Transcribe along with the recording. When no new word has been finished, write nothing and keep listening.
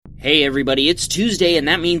Hey everybody, it's Tuesday and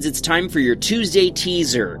that means it's time for your Tuesday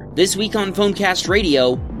teaser. This week on Foamcast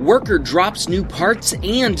Radio, Worker drops new parts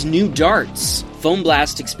and new darts. Foam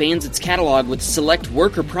Blast expands its catalog with select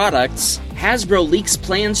Worker products. Hasbro leaks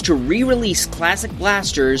plans to re-release classic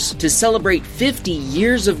blasters to celebrate 50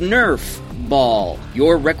 years of Nerf Ball.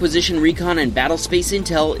 Your Requisition Recon and Battlespace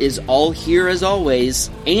intel is all here as always,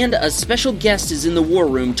 and a special guest is in the war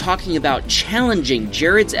room talking about challenging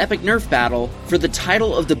Jared's epic Nerf battle for the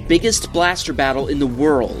title of the biggest blaster battle in the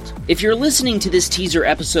world. If you're listening to this teaser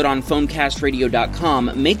episode on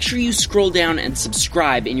foamcastradio.com, make sure you scroll down and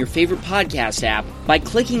subscribe in your favorite podcast app by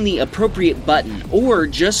clicking the appropriate button, or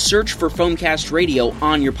just search for Foamcast Radio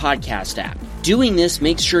on your podcast app. Doing this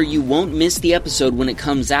makes sure you won't miss the episode when it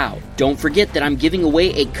comes out. Don't forget that I'm giving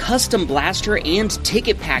away a custom blaster and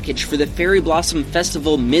ticket package for the Fairy Blossom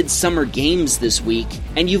Festival Midsummer Games this week,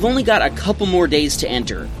 and you've only got a couple more days to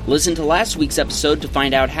enter. Listen to last week's episode to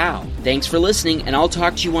find out how. Thanks for listening, and I'll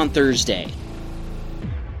talk to you on Thursday.